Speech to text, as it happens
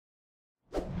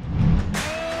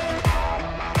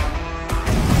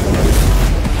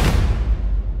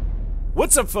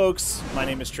What's up, folks? My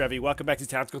name is Trevi. Welcome back to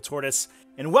Tactical Tortoise,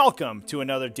 and welcome to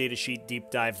another datasheet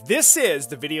deep dive. This is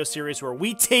the video series where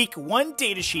we take one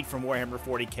datasheet from Warhammer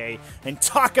 40k and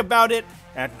talk about it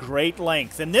at great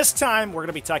length. And this time, we're going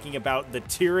to be talking about the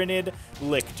Tyranid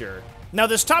Lictor. Now,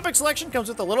 this topic selection comes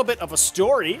with a little bit of a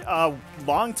story. A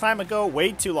long time ago,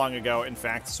 way too long ago, in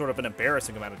fact, sort of an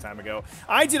embarrassing amount of time ago,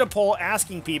 I did a poll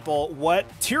asking people what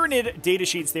Tyranid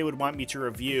datasheets they would want me to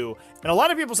review. And a lot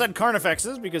of people said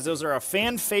Carnifexes because those are a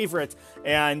fan favorite,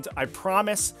 and I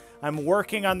promise I'm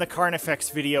working on the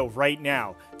Carnifex video right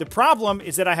now. The problem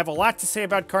is that I have a lot to say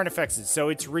about Carnifexes, so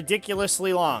it's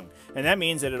ridiculously long. And that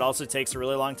means that it also takes a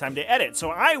really long time to edit.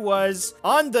 So I was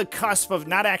on the cusp of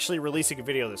not actually releasing a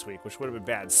video this week, which would have been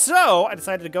bad. So I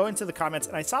decided to go into the comments,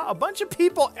 and I saw a bunch of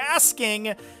people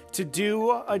asking to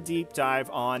do a deep dive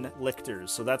on Lictors.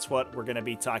 So that's what we're going to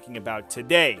be talking about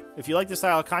today. If you like this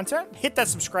style of content, hit that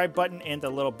subscribe button and the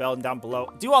little bell down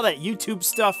below. Do all that YouTube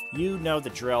stuff. You know the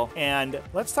drill. And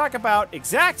let's talk about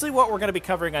exactly what we're going to be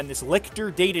covering on this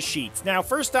Lictor datasheet. Now,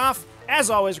 first off, as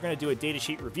always, we're going to do a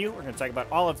datasheet review. We're going to talk about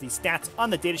all of the stats on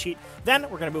the datasheet. Then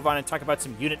we're going to move on and talk about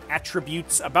some unit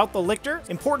attributes about the Lictor,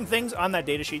 important things on that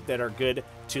datasheet that are good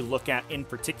to look at in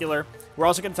particular. We're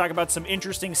also going to talk about some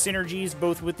interesting synergies,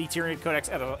 both with the Tyranid Codex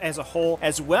as a whole,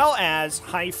 as well as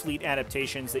high fleet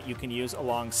adaptations that you can use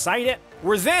alongside it.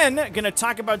 We're then going to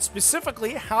talk about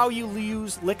specifically how you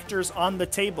use Lictors on the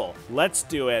table. Let's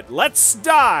do it. Let's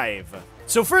dive.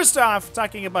 So first off,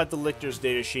 talking about the Lictors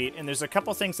datasheet, and there's a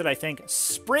couple things that I think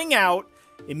spring out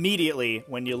immediately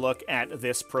when you look at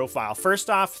this profile. First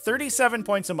off, 37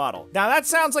 points a model. Now that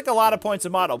sounds like a lot of points a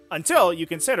model until you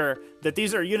consider that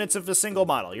these are units of a single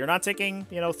model. You're not taking,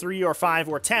 3 or 5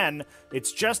 or 10.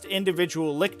 It's just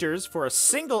individual Lictors for a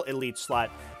single elite slot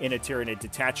in a Tyranid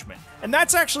detachment. And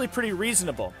that's actually pretty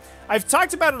reasonable. I've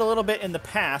talked about it a little bit in the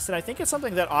past, and I think it's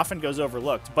something that often goes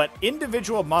overlooked, but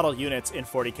individual model units in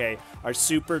 40k are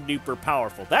super duper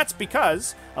powerful. That's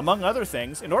because, among other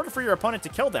things, in order for your opponent to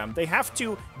kill them, they have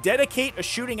to dedicate a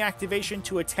shooting activation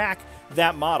to attack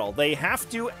that model. They have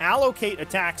to allocate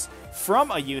attacks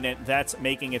from a unit that's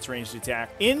making its ranged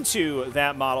attack into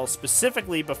that model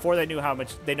specifically before they know how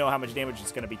much damage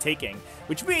it's going to be taking,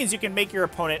 which means you can make your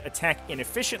opponent attack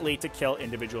inefficiently to kill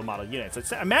individual model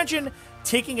units. Imagine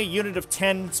taking a unit of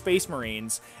 10 Space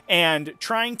Marines and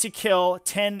trying to kill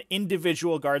 10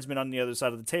 individual guardsmen on the other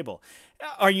side of the table.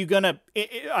 Are you going to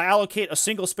allocate a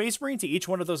single Space Marine to each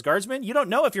one of those guardsmen? You don't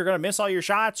know if you're going to miss all your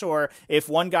shots or if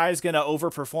one guy is going to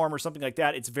overperform or something like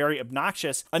that. It's very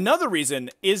obnoxious. Another reason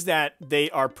is that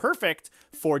they are perfect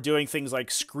for doing things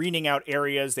like screening out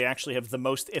areas. They actually have the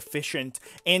most efficient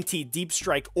anti-deep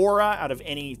strike aura out of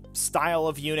any style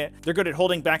of unit. They're good at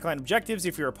holding backline objectives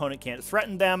if your opponent can't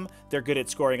threaten them. They're good at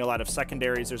scoring a lot of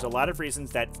secondaries. There's a lot of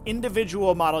reasons that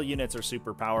individual model units are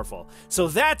super powerful. So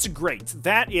that's great.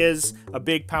 That is a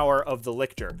big power of the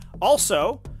Lictor.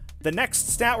 Also, the next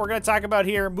stat we're going to talk about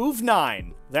here, move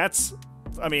 9. That's,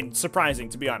 surprising,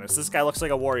 to be honest. This guy looks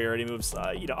like a warrior, and he moves,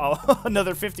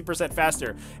 another 50%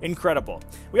 faster. Incredible.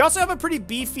 We also have a pretty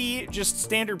beefy, just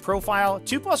standard profile.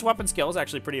 2+ weapon skill is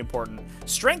actually pretty important.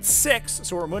 Strength 6,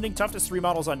 so we're moving toughness 3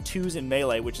 models on 2s in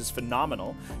melee, which is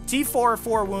phenomenal. T4,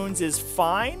 4 wounds is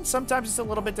fine. Sometimes it's a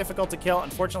little bit difficult to kill.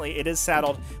 Unfortunately, it is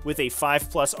saddled with a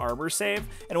 5+ armor save,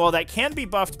 and while that can be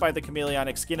buffed by the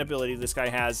chameleonic skin ability this guy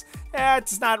has,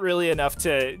 it's not really enough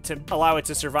to allow it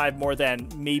to survive more than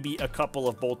maybe a couple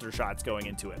of bolter shots going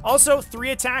into it. Also, 3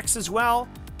 attacks as well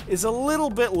is a little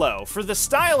bit low. For the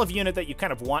style of unit that you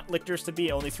kind of want Lictors to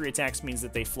be, only 3 attacks means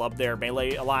that they flub their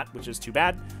melee a lot, which is too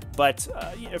bad. But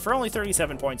for only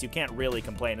 37 points, you can't really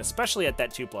complain, especially at that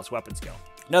 2+ weapon skill.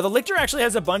 Now, the Lictor actually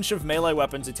has a bunch of melee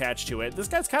weapons attached to it. This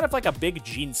guy's kind of like a big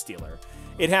gene stealer.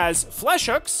 It has flesh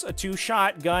hooks, a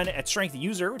 2-shot gun at strength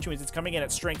user, which means it's coming in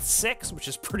at strength 6, which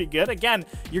is pretty good. Again,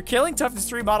 you're killing toughness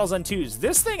 3 models on 2s.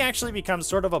 This thing actually becomes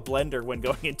sort of a blender when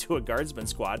going into a guardsman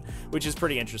squad, which is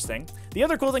pretty interesting. The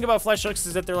other cool thing about flesh hooks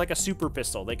is that they're like a super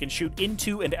pistol. They can shoot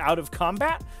into and out of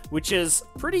combat, which is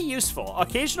pretty useful.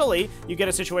 Occasionally, you get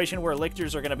a situation where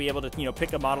Lictors are going to be able to,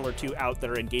 pick a model or 2 out that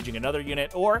are engaging another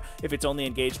unit, or if it's only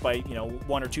engaged by,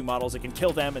 1 or 2 models, it can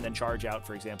kill them and then charge out,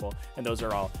 for example, and those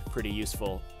are all pretty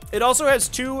useful. It also has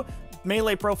 2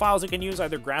 melee profiles it can use,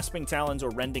 either Grasping Talons or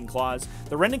Rending Claws.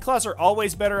 The Rending Claws are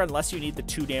always better unless you need the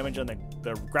 2 damage on the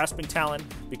Grasping Talon,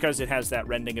 because it has that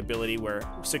rending ability where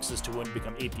 6s to wound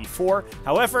become AP4.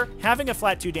 However, having a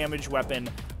flat 2 damage weapon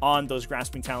on those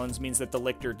Grasping Talons means that the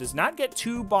Lictor does not get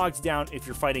too bogged down if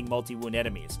you're fighting multi-wound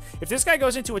enemies. If this guy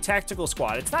goes into a tactical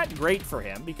squad, it's not great for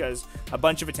him because a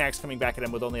bunch of attacks coming back at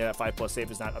him with only that 5+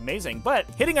 save is not amazing, but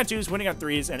hitting on 2s, winning on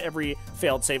 3s, and every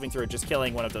failed saving throw just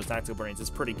killing one of those tactical marines is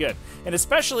pretty good. And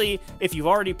especially if you've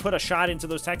already put a shot into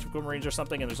those tactical marines or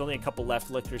something and there's only a couple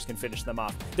left, Lictors can finish them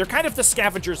off. They're kind of the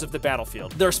scavengers of the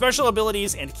battlefield. Their special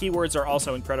abilities and keywords are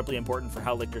also incredibly important for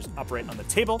how Lictors operate on the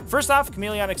table. First off,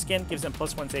 Chameleonic Skin gives them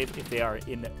 +1 save if they are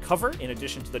in cover, in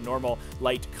addition to the normal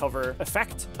light cover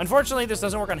effect. Unfortunately, this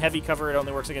doesn't work on heavy cover. It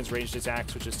only works against ranged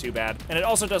attacks, which is too bad. And it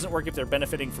also doesn't work if they're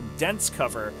benefiting from dense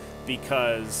cover,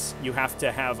 because you have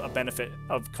to have a benefit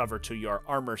of cover to your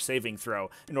armor saving throw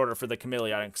in order for the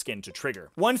Chameleonic Skin to trigger.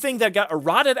 One thing that got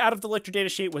eroded out of the Lictor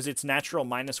datasheet was its natural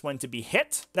 -1 to be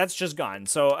hit. That's just gone.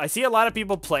 So I see a lot of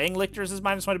people playing Lictors as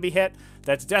 -1 to be hit.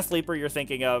 That's Death Leaper you're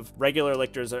thinking of. Regular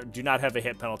Lictors do not have a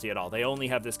hit penalty at all. They only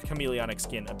have this Chameleonic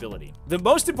Skin ability. The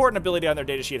most important ability on their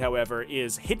datasheet, however,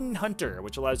 is Hidden Hunter,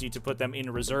 which allows you to put them in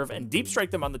reserve and deep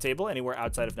strike them on the table anywhere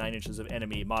outside of 9 inches of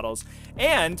enemy models.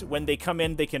 And when they come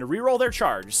in, they can reroll their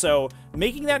charge. So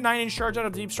making that 9-inch charge out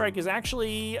of deep strike is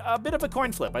actually a bit of a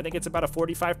coin flip. I think it's about a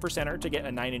 45%er to get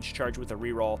a 9-inch charge with a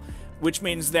reroll, which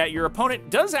means that your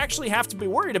opponent does actually have to be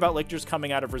worried about Lictors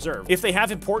coming out of reserve. If they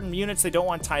have important units they don't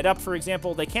want tied up, for example,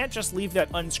 they can't just leave that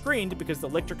unscreened, because the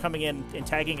Lictor coming in and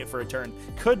tagging it for a turn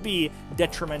could be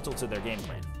detrimental to their game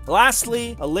plan.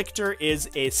 Lastly, a Lictor is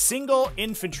a single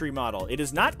infantry model. It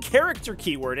is not character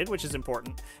keyworded, which is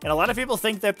important, and a lot of people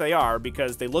think that they are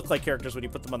because they look like characters when you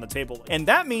put them on the table. And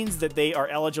that means that they are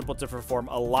eligible to perform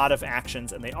a lot of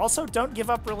actions, and they also don't give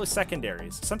up really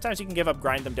secondaries. Sometimes you can give up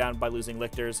grind them down by losing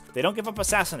Lictors. They don't give up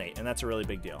assassinate, and that's a really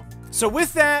big deal. So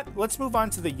with that, let's move on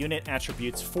to the unit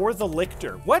attributes for the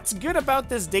Lictor. What's good about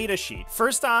this data sheet?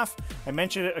 First off, I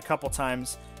mentioned it a couple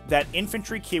times, that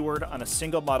infantry keyword on a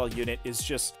single model unit is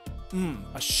just,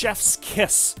 a chef's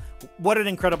kiss. What an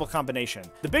incredible combination.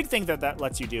 The big thing that that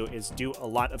lets you do is do a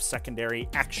lot of secondary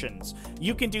actions.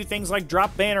 You can do things like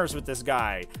drop banners with this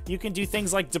guy. You can do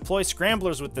things like deploy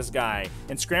scramblers with this guy.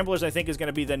 And scramblers, I think, is going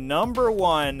to be the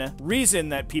 #1 reason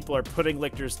that people are putting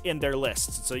Lictors in their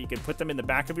lists. So you can put them in the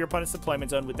back of your opponent's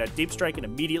deployment zone with that deep strike and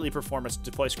immediately perform a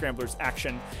deploy scramblers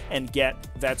action and get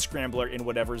that scrambler in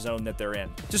whatever zone that they're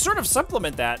in. To sort of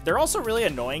supplement that, they're also really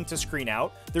annoying to screen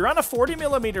out. They're on a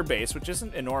 40mm base, which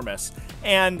isn't enormous,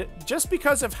 and just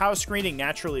because of how screening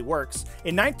naturally works,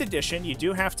 in 9th edition, you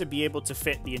do have to be able to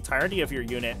fit the entirety of your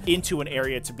unit into an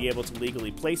area to be able to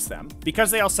legally place them.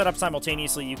 Because they all set up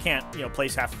simultaneously, you can't,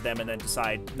 place half of them and then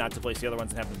decide not to place the other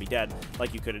ones and have them be dead,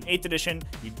 like you could in 8th edition.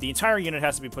 The entire unit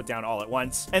has to be put down all at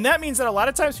once. And that means that a lot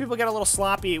of times people get a little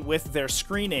sloppy with their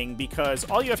screening, because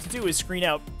all you have to do is screen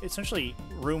out essentially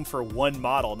room for one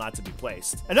model not to be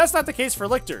placed. And that's not the case for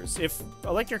Lictors. If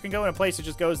a Lictor can go in a place, it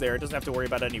just goes there. It doesn't have to worry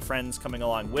about any friends coming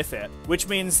along with it, which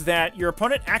means that your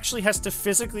opponent actually has to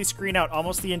physically screen out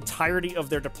almost the entirety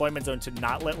of their deployment zone to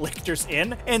not let Lictors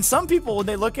in. And some people, when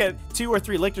they look at 2 or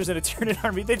 3 Lictors in a Tyranid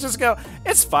army, they just go,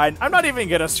 it's fine, I'm not even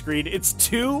gonna screen. It's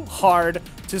too hard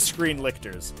to screen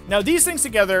Lictors. Now, these things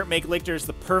together make Lictors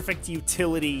the perfect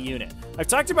utility unit. I've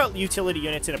talked about utility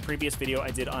units in a previous video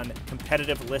I did on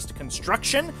competitive list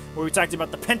construction, where we talked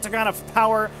about the Pentagon of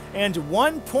Power, and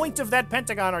one point of that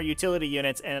Pentagon are utility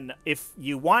units, and if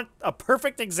you want a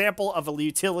perfect example of a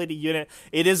utility unit,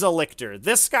 it is a Lictor.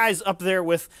 This guy's up there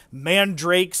with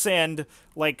Mandrakes and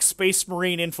like Space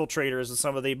Marine infiltrators and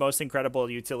some of the most incredible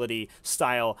utility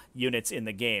style units in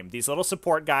the game. These little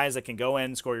support guys that can go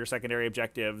in, score your secondary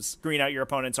objectives, screen out your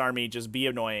opponent's army, just be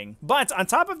annoying. But on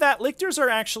top of that, Lictors are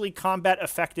actually combat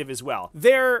effective as well.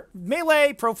 Their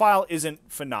melee profile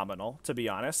isn't phenomenal, to be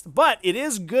honest, but it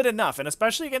is good enough, and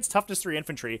especially against toughness 3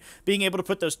 infantry, being able to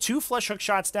put those 2 flesh hook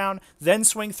shots down, then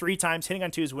swing 3 times, hitting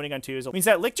on 2s, winning on 2s, means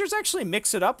that Lictors actually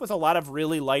mix it up with a lot of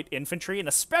really light infantry, and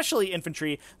especially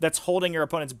infantry that's holding your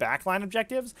opponent's backline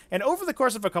objectives, and over the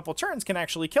course of a couple turns can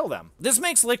actually kill them. This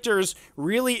makes Lictors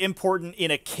really important in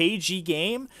a cagey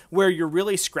game where you're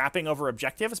really scrapping over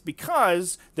objectives,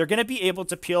 because they're going to be able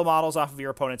to peel models off of your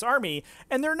opponent's army,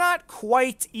 and they're not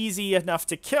quite easy enough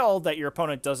to kill that your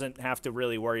opponent doesn't have to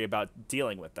really worry about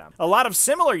dealing with them. A lot of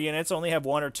similar units only have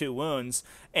 1 or 2 wounds,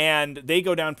 and they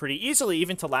go down pretty easily,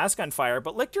 even to last gunfire,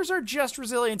 but Lictors are just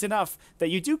resilient enough that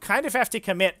you do kind of have to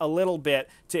commit a little bit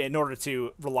in order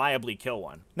to reliably kill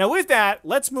one. Now with that,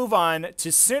 let's move on to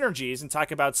synergies and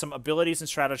talk about some abilities and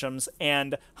stratagems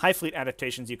and high fleet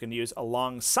adaptations you can use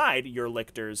alongside your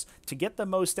Lictors to get the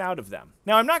most out of them.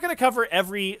 Now I'm not going to cover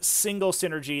every single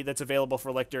synergy that's available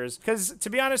for Lictors because, to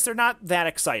be honest, they're not that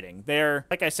exciting. They're,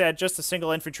 like I said, just a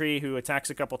single infantry who attacks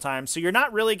a couple times, so you're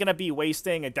not really going to be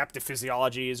wasting adaptive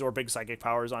physiologies or big psychic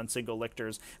powers on single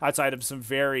Lictors outside of some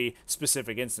very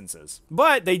specific instances.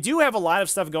 But they do have a lot of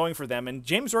stuff going for them, and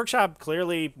Games Workshop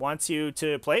clearly wants you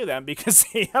to play them because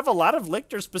they have a lot of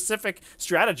Lictor-specific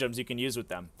stratagems you can use with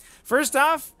them. First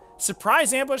off,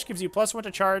 Surprise Ambush gives you +1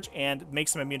 to charge and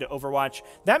makes them immune to Overwatch.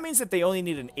 That means that they only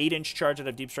need an 8-inch charge out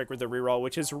of Deep Strike with a reroll,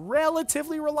 which is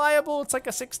relatively reliable. It's like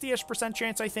a 60-ish%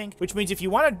 chance, I think, which means if you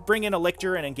want to bring in a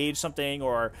Lictor and engage something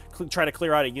or try to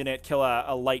clear out a unit, kill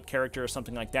a light character or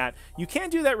something like that, you can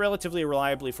do that relatively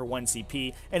reliably for 1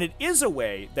 CP, and it is a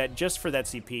way that just for that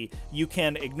CP, you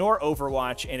can ignore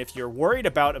Overwatch, and if you're worried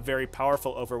about a very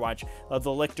powerful Overwatch,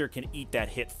 the Lictor can eat that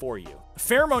hit for you.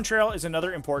 Pheromone Trail is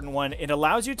another important one. It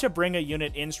allows you to bring a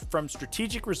unit in from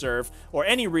strategic reserve, or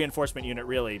any reinforcement unit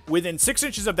really, within 6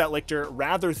 inches of that Lictor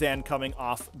rather than coming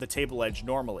off the table edge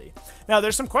normally. Now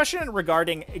there's some question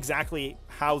regarding exactly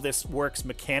how this works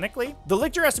mechanically. The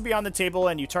Lictor has to be on the table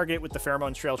and you target it with the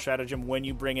Pheromone Trail stratagem when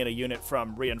you bring in a unit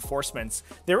from reinforcements.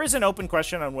 There is an open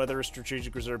question on whether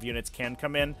strategic reserve units can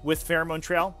come in with Pheromone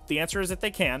Trail. The answer is that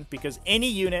they can, because any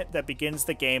unit that begins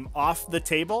the game off the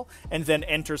table and then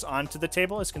enters onto the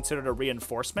table is considered a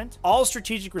reinforcement. All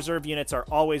strategic reserve units are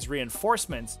always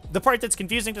reinforcements. The part that's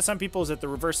confusing to some people is that the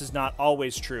reverse is not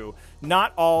always true.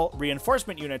 Not all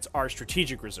reinforcement units are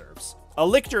strategic reserves. A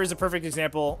Lictor is a perfect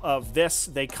example of this.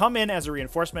 They come in as a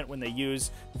reinforcement when they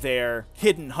use their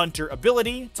Hidden Hunter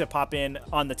ability to pop in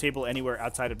on the table anywhere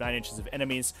outside of 9 inches of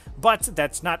enemies, but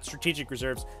that's not strategic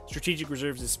reserves. Strategic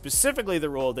reserves is specifically the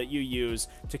role that you use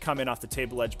to come in off the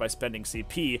table edge by spending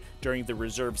CP during the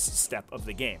reserves step of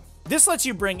the game. This lets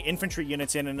you bring infantry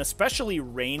units in, and especially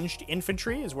ranged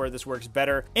infantry is where this works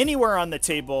better, anywhere on the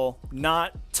table,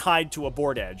 not tied to a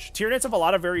board edge. Tyranids have a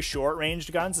lot of very short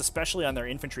ranged guns, especially on their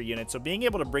infantry units, so being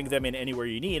able to bring them in anywhere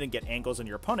you need and get angles on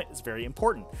your opponent is very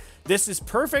important. This is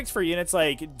perfect for units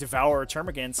like Devour or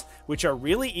Termagants, which are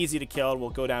really easy to kill and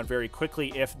will go down very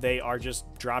quickly if they are just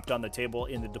dropped on the table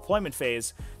in the deployment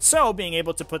phase, so being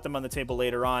able to put them on the table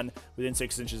later on within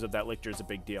 6 inches of that Lictor is a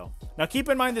big deal. Now keep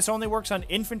in mind this only works on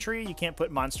infantry. You can't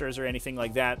put monsters or anything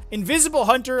like that. Invisible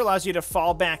Hunter allows you to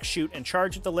fall back, shoot, and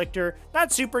charge with the Lictor.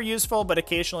 Not super useful, but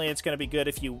occasionally it's going to be good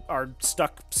if you are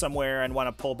stuck somewhere and want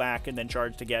to pull back and then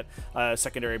charge to get a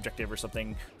secondary objective or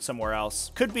something somewhere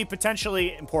else. Could be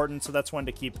potentially important, so that's one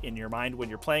to keep in your mind when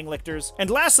you're playing Lictors. And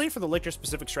lastly, for the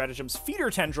Lictor-specific stratagems, Feeder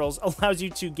Tendrils allows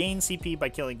you to gain CP by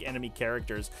killing enemy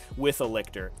characters with a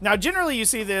Lictor. Now, generally you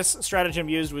see this stratagem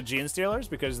used with Genestealers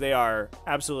because they are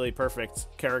absolutely perfect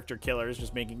character killers,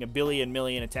 just making a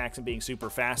million attacks and being super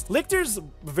fast. Lictors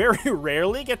very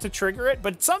rarely get to trigger it,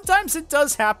 but sometimes it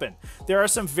does happen. There are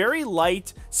some very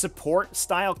light support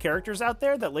style characters out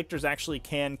there that Lictors actually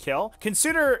can kill.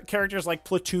 Consider characters like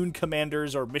platoon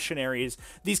commanders or missionaries.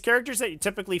 These characters that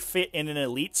typically fit in an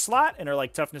elite slot and are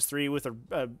like toughness 3 with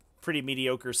a pretty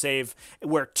mediocre save,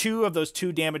 where 2 of those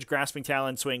 2 damage grasping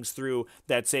talon swings through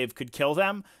that save could kill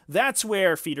them. That's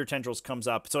where Feeder Tendrils comes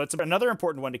up. So it's another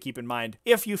important one to keep in mind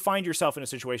if you find yourself in a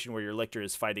situation where your Lictor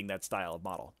is fighting that style of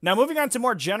model. Now moving on to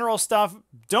more general stuff,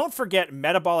 don't forget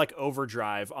Metabolic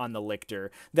Overdrive on the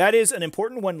Lictor. That is an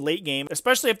important one late game,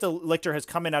 especially if the Lictor has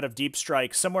come in out of Deep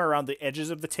Strike somewhere around the edges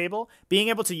of the table. Being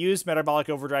able to use Metabolic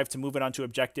Overdrive to move it onto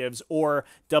objectives or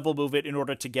double move it in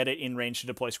order to get it in range to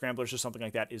deploy scramblers or something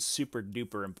like that is super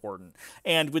duper important.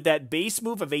 And with that base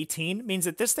move of 18 means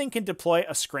that this thing can deploy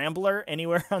a scrambler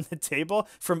anywhere on the table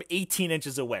from 18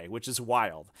 inches away, which is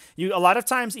wild. A lot of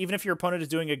times, even if your opponent is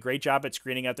doing a great job at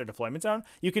screening out their deployment zone,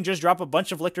 you can just drop a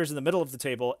bunch of Lictors in the middle of the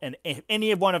table, and if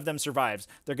any one of them survives,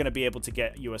 they're going to be able to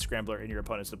get you a scrambler in your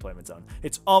opponent's deployment zone.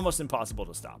 It's almost impossible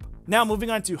to stop. Now, moving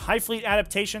on to high fleet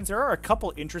adaptations, there are a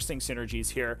couple interesting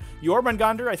synergies here.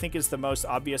 Jormungandr, I think, is the most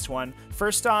obvious one.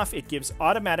 First off, it gives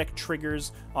automatic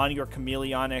triggers on your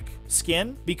chameleonic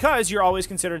skin. Because you're always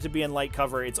considered to be in light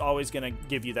cover, it's always going to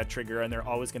give you that trigger, and they're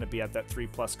always going to be at that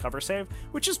 3+ cover save,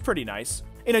 which is pretty nice.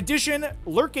 In addition,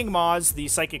 Lurking Maws, the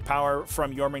psychic power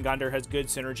from Jormungandr, has good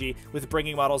synergy with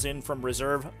bringing models in from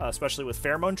reserve, especially with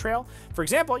Pheromone Trail. For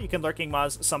example, you can Lurking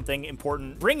Maws something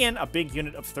important, bring in a big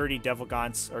unit of 30 Devil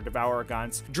Gaunts or Devourer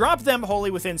Gaunts, drop them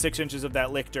wholly within 6 inches of that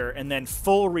Lictor, and then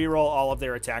full reroll all of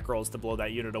their attack rolls to blow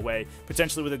that unit away,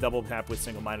 potentially with a double tap with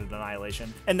Single-Minded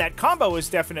Annihilation. and that combo is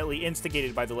definitely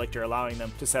instigated by the Lictor, allowing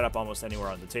them to set up almost anywhere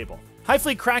on the table.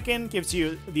 Highfleet Kraken gives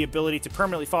you the ability to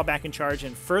permanently fall back in charge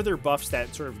and further buffs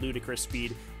that sort of ludicrous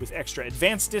speed with extra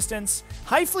advanced distance.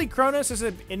 Highfleet Cronus is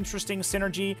an interesting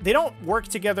synergy. They don't work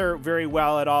together very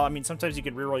well at all. I mean, sometimes you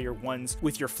can reroll your ones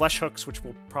with your flesh hooks, which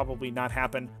will probably not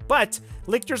happen. But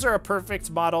Lictors are a perfect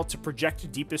model to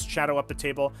project deepest shadow up the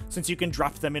table, since you can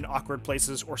drop them in awkward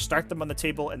places or start them on the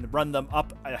table and run them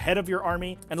up ahead of your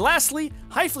army. And lastly,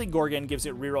 Highfleet Gorgon gives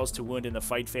it rerolls to wound in the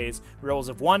fight phase, rerolls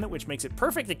of 1, which makes it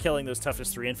perfect at killing those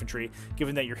toughest 3 infantry,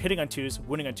 given that you're hitting on 2s,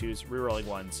 wounding on 2s, rerolling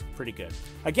 1s. Pretty good.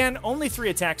 Again, only 3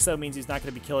 attacks though means he's not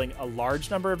going to be killing a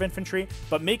large number of infantry,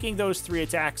 but making those 3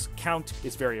 attacks count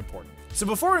is very important. So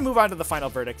before we move on to the final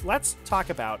verdict, let's talk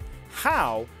about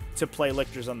how to play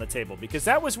Lictors on the table, because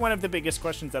that was one of the biggest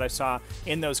questions that I saw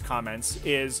in those comments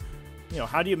is, you know,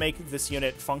 how do you make this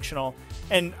unit functional?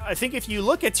 And I think if you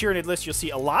look at Tyranid lists, you'll see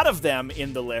a lot of them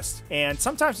in the list, and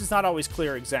sometimes it's not always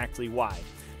clear exactly why.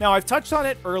 Now, I've touched on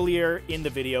it earlier in the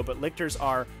video, but Lictors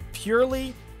are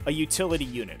purely a utility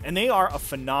unit, and they are a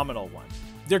phenomenal one.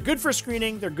 They're good for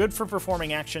screening, they're good for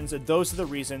performing actions, and those are the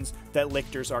reasons that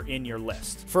Lictors are in your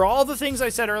list. For all the things I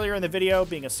said earlier in the video,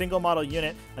 being a single model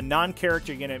unit, a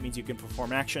non-character unit means you can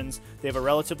perform actions. They have a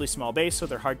relatively small base, so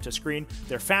they're hard to screen.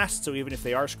 They're fast, so even if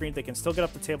they are screened, they can still get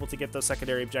up the table to get those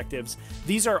secondary objectives.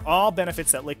 These are all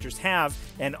benefits that Lictors have,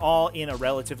 and all in a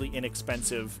relatively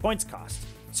inexpensive points cost.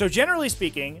 So generally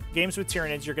speaking, games with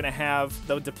Tyranids, you're going to have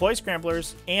the deploy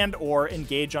scramblers and or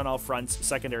engage on all fronts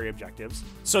secondary objectives.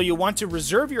 So you want to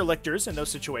reserve your Lictors in those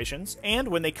situations, and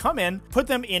when they come in, put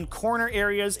them in corner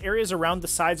areas, areas around the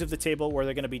sides of the table where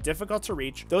they're going to be difficult to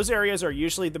reach. Those areas are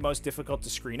usually the most difficult to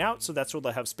screen out, so that's where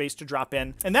they'll have space to drop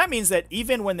in. And that means that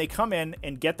even when they come in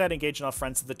and get that engage on all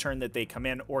fronts the turn that they come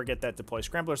in, or get that deploy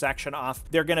scramblers action off,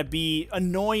 they're going to be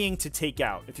annoying to take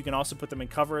out. If you can also put them in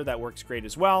cover, that works great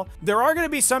as well. There are going to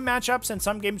be some matchups and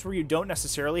some games where you don't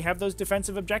necessarily have those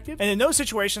defensive objectives. And in those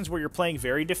situations where you're playing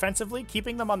very defensively,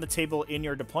 keeping them on the table in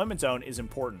your deployment zone is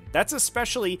important. That's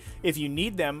especially if you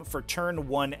need them for turn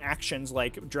 1 actions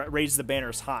like raise the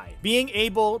banners high. Being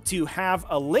able to have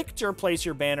a Lictor place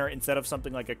your banner instead of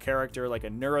something like a character like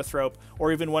a Neurothrope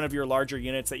or even one of your larger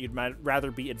units that you'd rather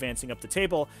be advancing up the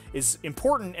table is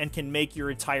important and can make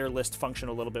your entire list function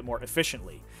a little bit more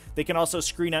efficiently. They can also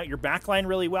screen out your backline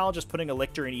really well. Just putting a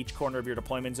Lictor in each corner of your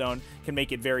deployment zone can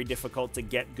make it very difficult to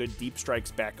get good deep strikes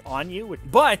back on you.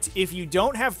 But if you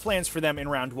don't have plans for them in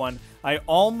round 1, I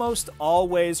almost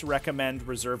always recommend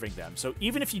reserving them. So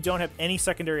even if you don't have any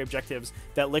secondary objectives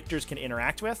that Lictors can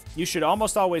interact with, you should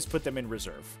almost always put them in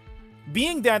reserve.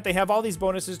 Being that they have all these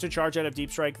bonuses to charge out of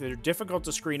deep strike that are difficult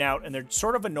to screen out and they're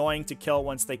sort of annoying to kill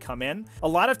once they come in, a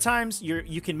lot of times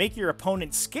you can make your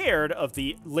opponent scared of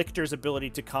the Lictor's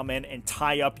ability to come in and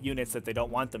tie up units that they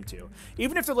don't want them to.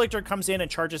 Even if the Lictor comes in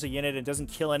and charges a unit and doesn't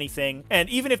kill anything, and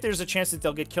even if there's a chance that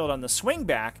they'll get killed on the swing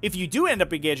back, if you do end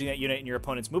up engaging that unit in your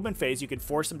opponent's movement phase, you can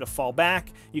force them to fall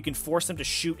back, you can force them to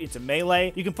shoot into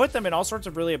melee, you can put them in all sorts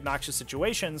of really obnoxious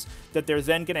situations that they're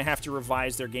then going to have to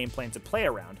revise their game plan to play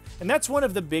around. And that's one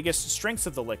of the biggest strengths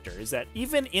of the Lictor, is that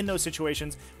even in those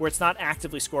situations where it's not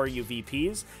actively scoring you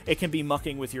VPs, it can be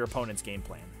mucking with your opponent's game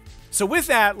plan. So with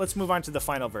that, let's move on to the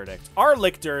final verdict. Are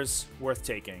Lictors worth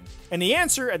taking? And the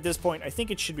answer at this point, I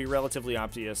think it should be relatively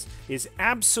obvious, is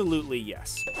absolutely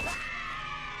yes.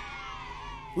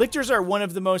 Lictors are one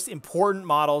of the most important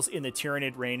models in the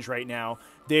Tyranid range right now.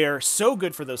 They're so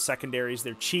good for those secondaries.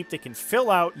 They're cheap. They can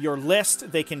fill out your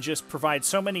list. They can just provide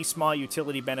so many small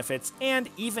utility benefits and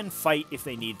even fight if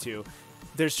they need to.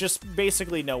 There's just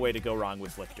basically no way to go wrong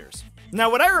with Lictors. Now,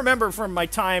 what I remember from my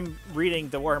time reading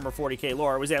the Warhammer 40k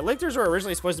lore was that Lictors were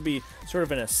originally supposed to be sort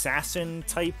of an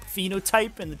assassin-type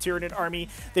phenotype in the Tyranid army.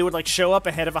 They would, like, show up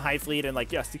ahead of a high fleet and,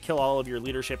 like, yes, to kill all of your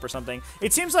leadership or something.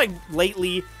 It seems like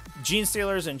lately,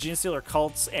 Genestealers and Genestealer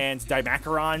cults and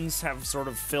Dimacarons have sort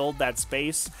of filled that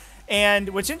space. And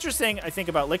what's interesting, I think,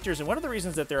 about Lictors, and one of the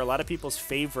reasons that they're a lot of people's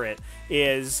favorite,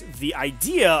 is the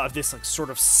idea of this like sort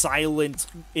of silent,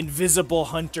 invisible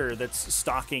hunter that's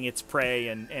stalking its prey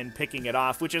and picking it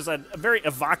off, which is a very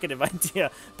evocative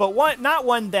idea, but not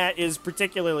one that is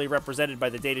particularly represented by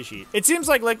the datasheet. It seems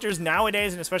like Lictors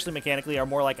nowadays, and especially mechanically, are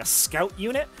more like a scout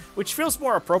unit, which feels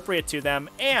more appropriate to them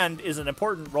and is an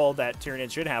important role that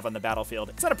Tyranids should have on the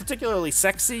battlefield. It's not a particularly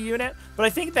sexy unit, but I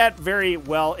think that very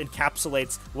well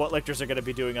encapsulates what Lictors are going to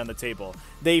be doing on the table.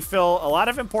 They fill a lot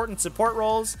of important support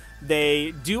roles.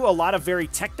 They do a lot of very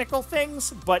technical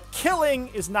things, but killing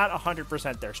is not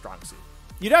 100% their strong suit.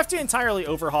 You'd have to entirely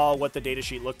overhaul what the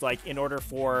datasheet looked like in order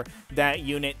for that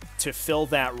unit to fill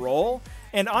that role.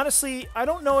 And honestly, I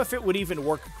don't know if it would even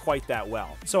work quite that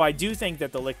well. So I do think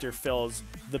that the Lictor fills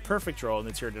the perfect role in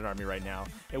the Tyranid army right now.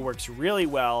 It works really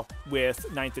well with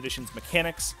 9th edition's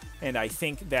mechanics, and I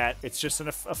think that it's just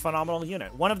a phenomenal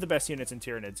unit. One of the best units in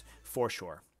Tyranids, for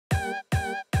sure.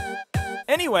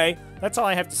 Anyway, that's all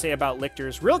I have to say about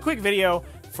Lictors. Real quick video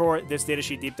for this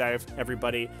datasheet deep dive,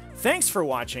 everybody. Thanks for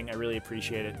watching. I really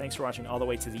appreciate it. Thanks for watching all the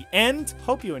way to the end.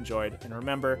 Hope you enjoyed. And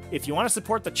remember, if you want to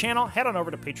support the channel, head on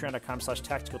over to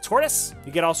patreon.com/tacticaltortoise.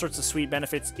 You get all sorts of sweet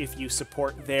benefits if you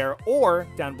support there or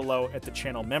down below at the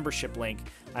channel membership link.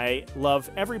 I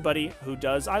love everybody who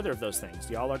does either of those things.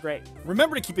 Y'all are great.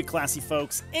 Remember to keep it classy,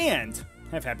 folks, and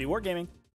have happy wargaming.